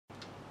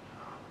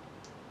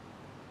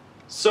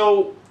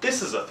So,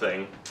 this is a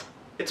thing.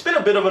 It's been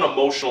a bit of an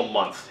emotional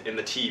month in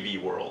the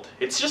TV world.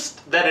 It's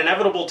just that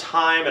inevitable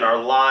time in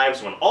our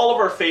lives when all of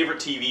our favorite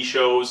TV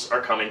shows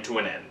are coming to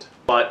an end.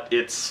 But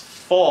it's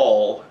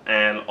fall,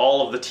 and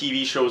all of the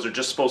TV shows are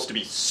just supposed to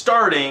be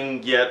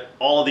starting, yet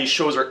all of these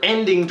shows are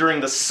ending during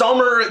the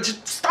summer.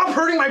 Just stop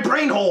hurting my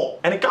brain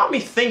hole! And it got me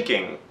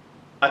thinking,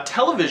 a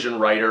television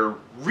writer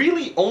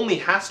really only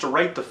has to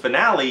write the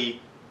finale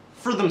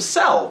for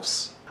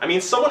themselves. I mean,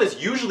 someone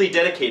is usually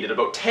dedicated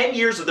about 10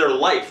 years of their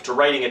life to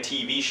writing a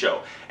TV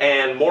show,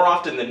 and more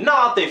often than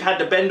not, they've had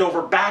to bend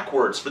over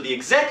backwards for the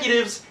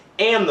executives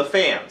and the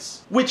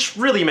fans. Which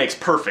really makes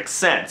perfect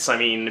sense. I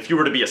mean, if you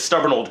were to be a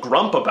stubborn old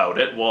grump about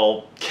it,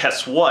 well,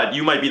 guess what?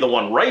 You might be the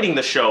one writing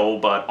the show,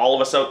 but all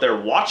of us out there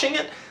watching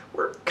it,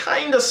 we're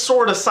kinda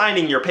sorta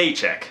signing your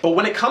paycheck. But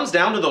when it comes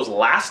down to those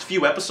last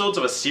few episodes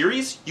of a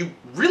series, you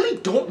really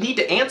don't need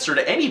to answer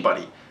to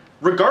anybody.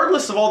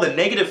 Regardless of all the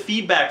negative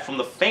feedback from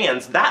the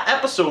fans, that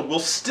episode will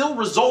still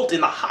result in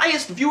the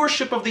highest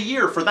viewership of the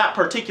year for that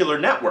particular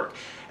network.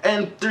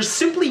 And there's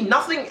simply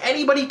nothing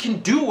anybody can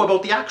do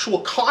about the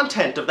actual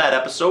content of that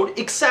episode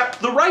except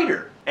the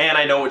writer. And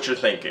I know what you're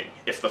thinking.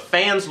 If the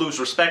fans lose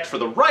respect for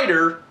the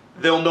writer,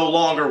 they'll no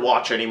longer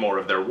watch any more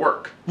of their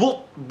work.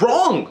 Well,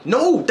 wrong!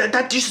 No,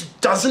 that just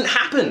doesn't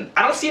happen.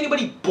 I don't see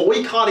anybody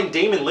boycotting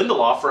Damon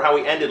Lindelof for how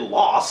he ended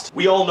Lost.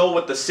 We all know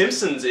what The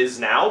Simpsons is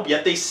now,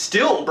 yet they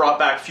still brought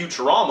back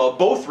Futurama,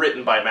 both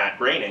written by Matt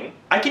Groening.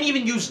 I can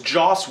even use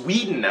Joss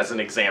Whedon as an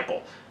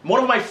example.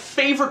 One of my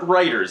favorite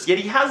writers, yet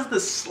he has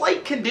this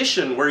slight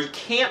condition where he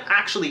can't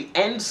actually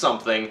end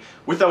something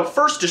without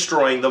first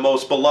destroying the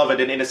most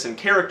beloved and innocent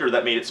character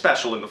that made it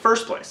special in the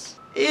first place.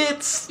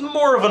 It's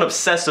more of an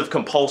obsessive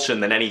compulsion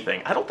than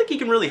anything. I don't think he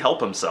can really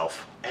help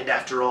himself. And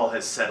after all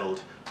has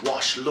settled,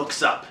 Wash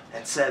looks up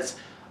and says,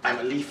 "I'm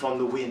a leaf on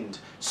the wind,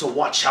 so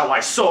watch how I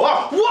soar."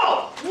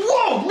 Oh,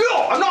 whoa,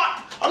 no,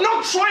 I'm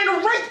not trying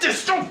to write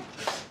this. Don't,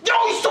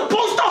 you're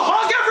supposed to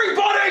hug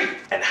everybody!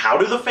 And how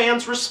do the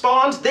fans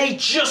respond? They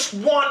just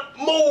want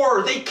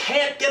more. They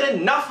can't get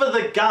enough of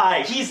the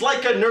guy. He's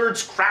like a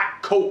nerd's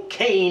crack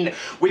cocaine,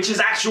 which is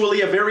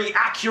actually a very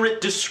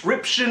accurate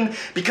description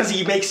because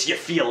he makes you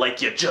feel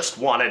like you just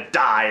want to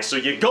die. So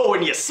you go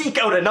and you seek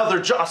out another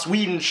Joss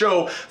Whedon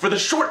show for the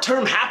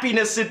short-term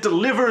happiness it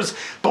delivers,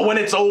 but when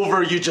it's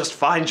over, you just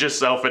find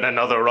yourself in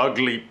another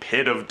ugly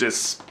pit of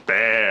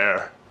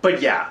despair. But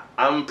yeah,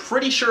 I'm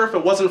pretty sure if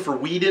it wasn't for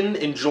Whedon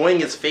enjoying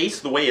his face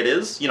the way it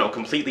is, you know,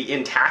 completely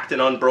intact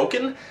and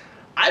unbroken,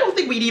 I don't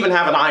think we'd even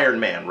have an Iron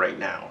Man right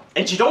now.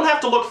 And you don't have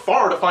to look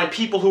far to find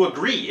people who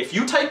agree. If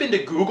you type into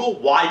Google,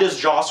 "why does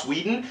Joss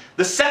Whedon?"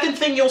 the second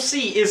thing you'll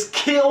see is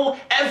 "kill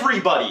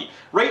everybody,"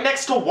 right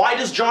next to "why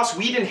does Joss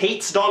Whedon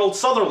hates Donald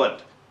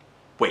Sutherland?"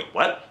 Wait,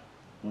 what?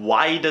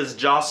 Why does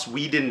Joss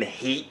Whedon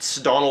hates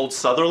Donald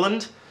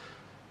Sutherland?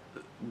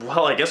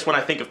 Well, I guess when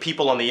I think of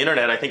people on the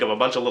internet, I think of a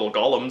bunch of little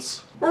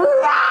golems.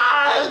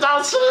 Why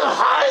does he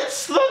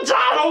hate the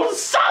Donald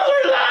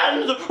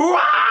Sutherland?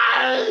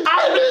 Why?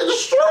 I mean,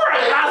 sure,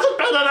 he hasn't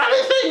been in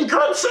anything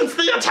good since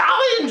the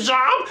Italian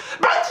Job,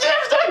 but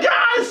give the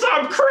guy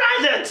some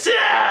credit,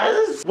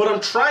 yes! What I'm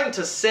trying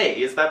to say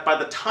is that by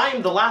the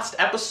time the last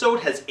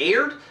episode has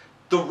aired,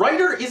 the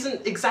writer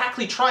isn't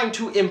exactly trying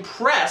to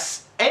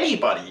impress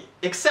anybody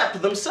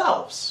except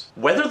themselves.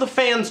 Whether the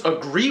fans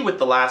agree with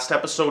the last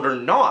episode or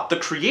not, the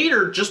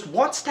creator just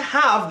wants to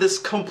have this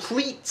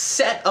complete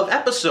set of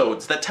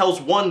episodes that tells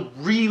one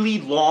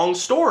really long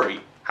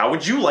story. How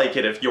would you like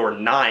it if your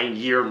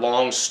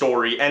 9-year-long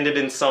story ended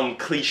in some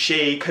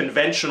cliche,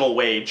 conventional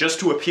way just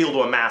to appeal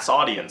to a mass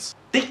audience?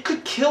 They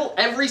could kill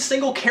every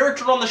single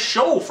character on the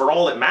show for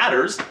all it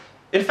matters.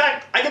 In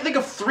fact, I can think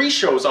of 3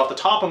 shows off the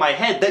top of my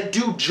head that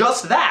do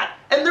just that,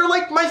 and they're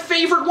like my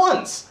favorite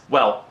ones.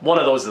 Well, one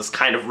of those is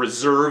kind of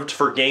reserved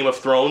for Game of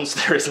Thrones.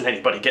 There isn't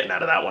anybody getting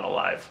out of that one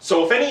alive.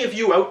 So if any of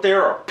you out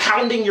there are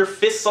pounding your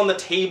fists on the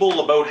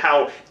table about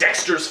how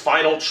Dexter's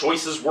final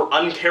choices were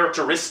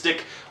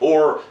uncharacteristic,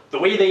 or the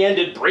way they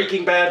ended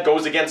Breaking Bad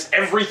goes against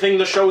everything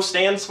the show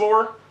stands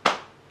for,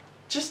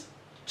 just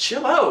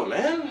chill out,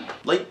 man.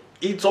 Like,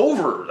 it's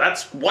over.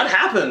 That's what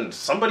happened.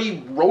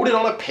 Somebody wrote it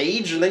on a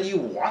page and then you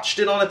watched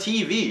it on a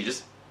TV.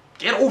 Just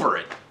get over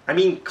it. I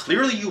mean,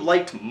 clearly you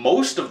liked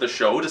most of the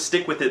show to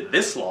stick with it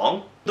this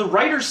long. The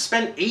writers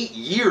spent 8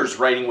 years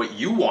writing what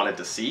you wanted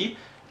to see.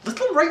 Let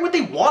them write what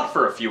they want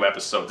for a few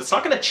episodes. It's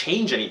not gonna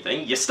change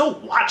anything. You still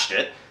watched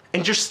it.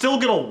 And you're still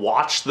gonna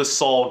watch the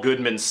Saul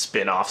Goodman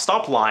spin-off.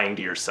 Stop lying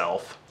to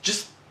yourself.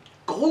 Just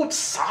go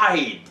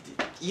outside.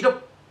 Eat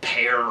a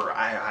pear.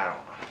 I don't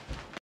know.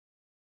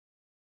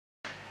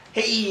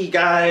 Hey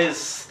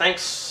guys,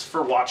 thanks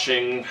for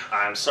watching.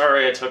 I'm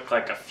sorry I took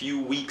like a few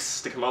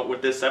weeks to come out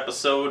with this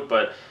episode,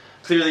 but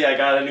clearly I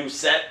got a new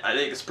set. I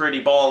think it's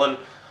pretty ballin'.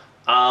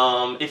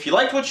 If you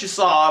liked what you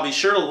saw, be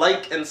sure to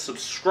like and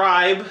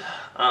subscribe.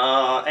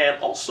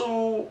 And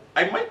also,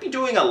 I might be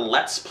doing a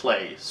Let's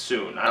Play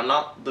soon. I'm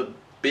not the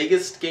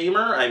biggest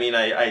gamer. I mean,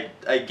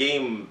 I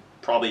game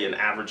probably an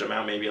average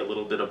amount, maybe a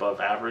little bit above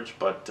average,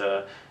 but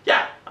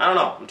yeah, I don't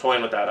know. I'm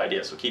toying with that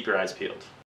idea, so keep your eyes peeled.